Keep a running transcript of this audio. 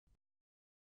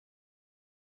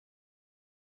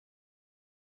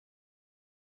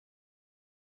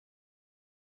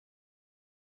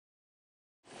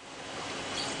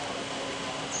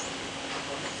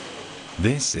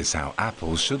This is how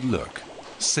apples should look,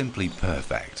 simply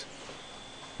perfect.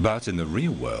 But in the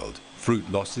real world,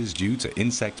 fruit losses due to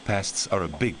insect pests are a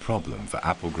big problem for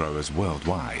apple growers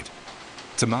worldwide.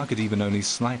 To market even only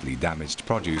slightly damaged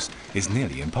produce is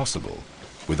nearly impossible,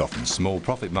 with often small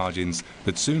profit margins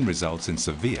that soon results in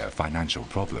severe financial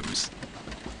problems.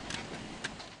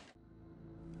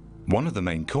 One of the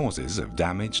main causes of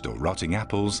damaged or rotting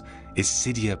apples is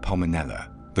Cydia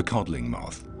Pomonella, the codling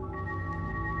moth.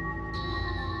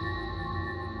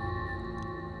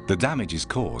 The damage is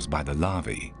caused by the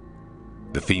larvae.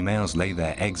 The females lay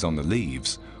their eggs on the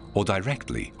leaves or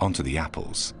directly onto the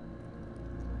apples.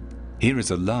 Here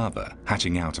is a larva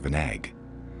hatching out of an egg.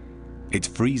 It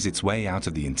frees its way out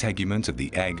of the integument of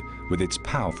the egg with its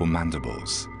powerful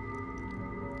mandibles.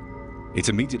 It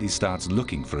immediately starts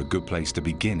looking for a good place to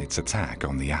begin its attack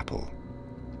on the apple.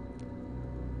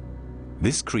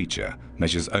 This creature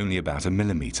measures only about 1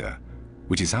 millimeter,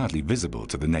 which is hardly visible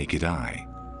to the naked eye.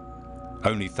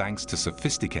 Only thanks to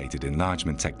sophisticated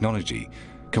enlargement technology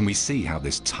can we see how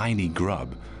this tiny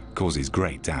grub causes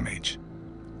great damage.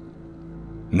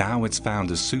 Now it's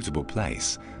found a suitable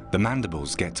place, the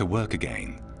mandibles get to work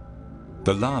again.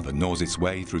 The larva gnaws its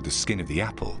way through the skin of the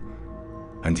apple,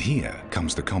 and here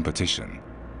comes the competition.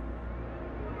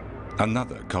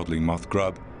 Another codling moth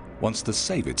grub wants to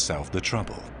save itself the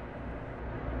trouble.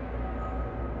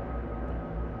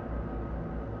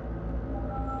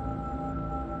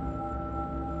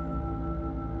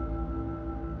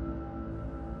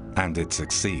 And it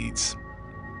succeeds.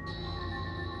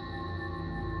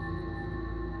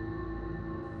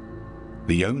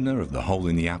 The owner of the hole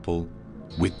in the apple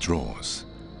withdraws.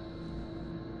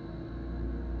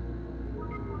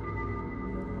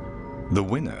 The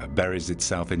winner buries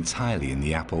itself entirely in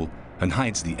the apple and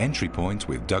hides the entry point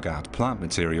with dug-out plant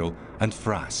material and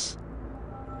frass.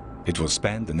 It will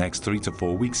spend the next 3 to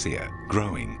 4 weeks here,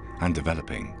 growing and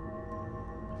developing.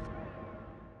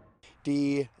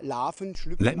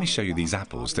 Let me show you these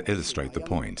apples to illustrate the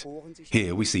point.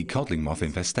 Here we see codling moth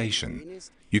infestation.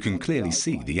 You can clearly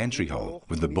see the entry hole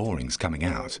with the borings coming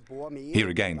out. Here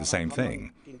again the same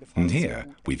thing. And here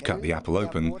we've cut the apple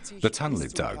open, the tunnel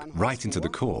is dug right into the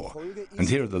core. And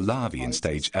here are the larvae in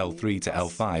stage L3 to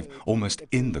L5, almost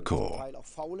in the core.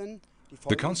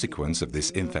 The consequence of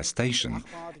this infestation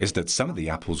is that some of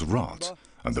the apples rot,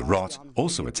 and the rot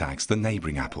also attacks the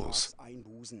neighboring apples.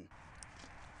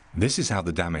 This is how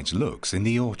the damage looks in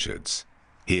the orchards.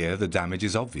 Here the damage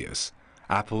is obvious.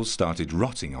 Apples started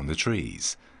rotting on the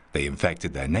trees. They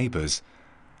infected their neighbors,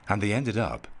 and they ended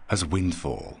up as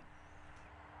windfall.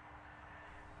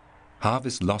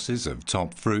 Harvest losses of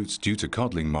top fruits due to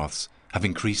codling moths have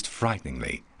increased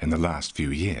frighteningly in the last few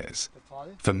years,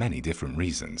 for many different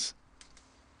reasons.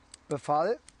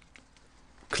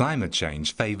 Climate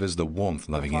change favors the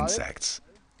warmth-loving insects.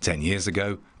 10 years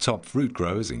ago, top fruit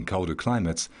growers in colder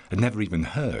climates had never even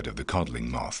heard of the codling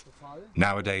moth.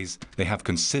 Nowadays, they have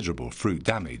considerable fruit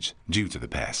damage due to the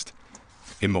pest.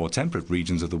 In more temperate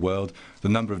regions of the world, the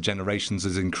number of generations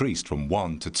has increased from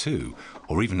 1 to 2,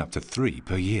 or even up to 3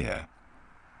 per year.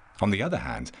 On the other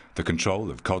hand, the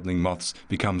control of codling moths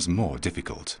becomes more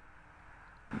difficult.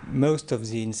 Most of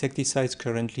the insecticides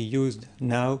currently used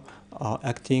now are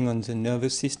acting on the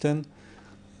nervous system.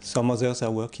 Some others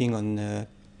are working on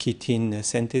chitin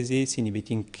synthesis,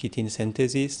 inhibiting chitin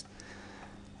synthesis,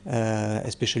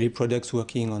 especially products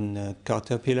working on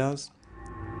caterpillars.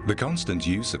 The constant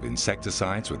use of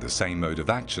insecticides with the same mode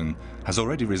of action has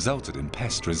already resulted in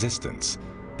pest resistance.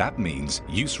 That means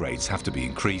use rates have to be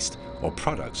increased or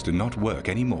products do not work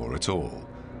anymore at all.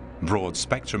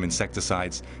 Broad-spectrum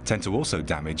insecticides tend to also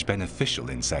damage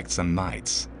beneficial insects and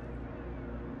mites,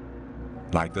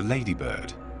 like the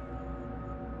ladybird,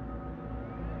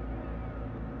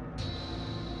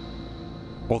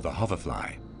 or the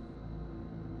hoverfly.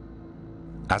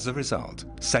 As a result,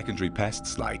 secondary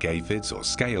pests like aphids or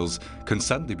scales can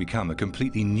suddenly become a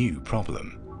completely new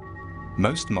problem.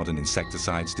 Most modern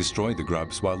insecticides destroy the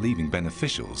grubs while leaving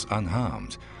beneficials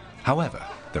unharmed. However,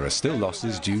 there are still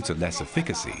losses due to less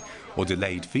efficacy or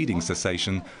delayed feeding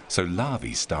cessation, so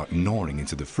larvae start gnawing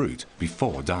into the fruit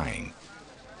before dying.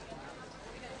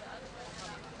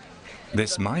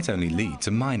 This might only lead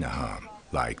to minor harm,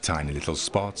 like tiny little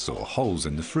spots or holes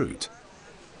in the fruit.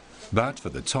 But for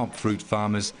the top fruit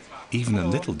farmers, even a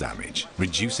little damage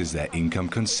reduces their income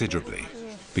considerably,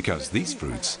 because these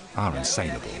fruits are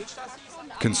unsaleable.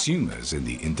 Consumers in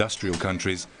the industrial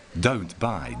countries don't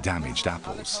buy damaged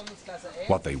apples.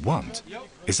 What they want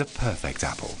is a perfect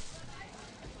apple.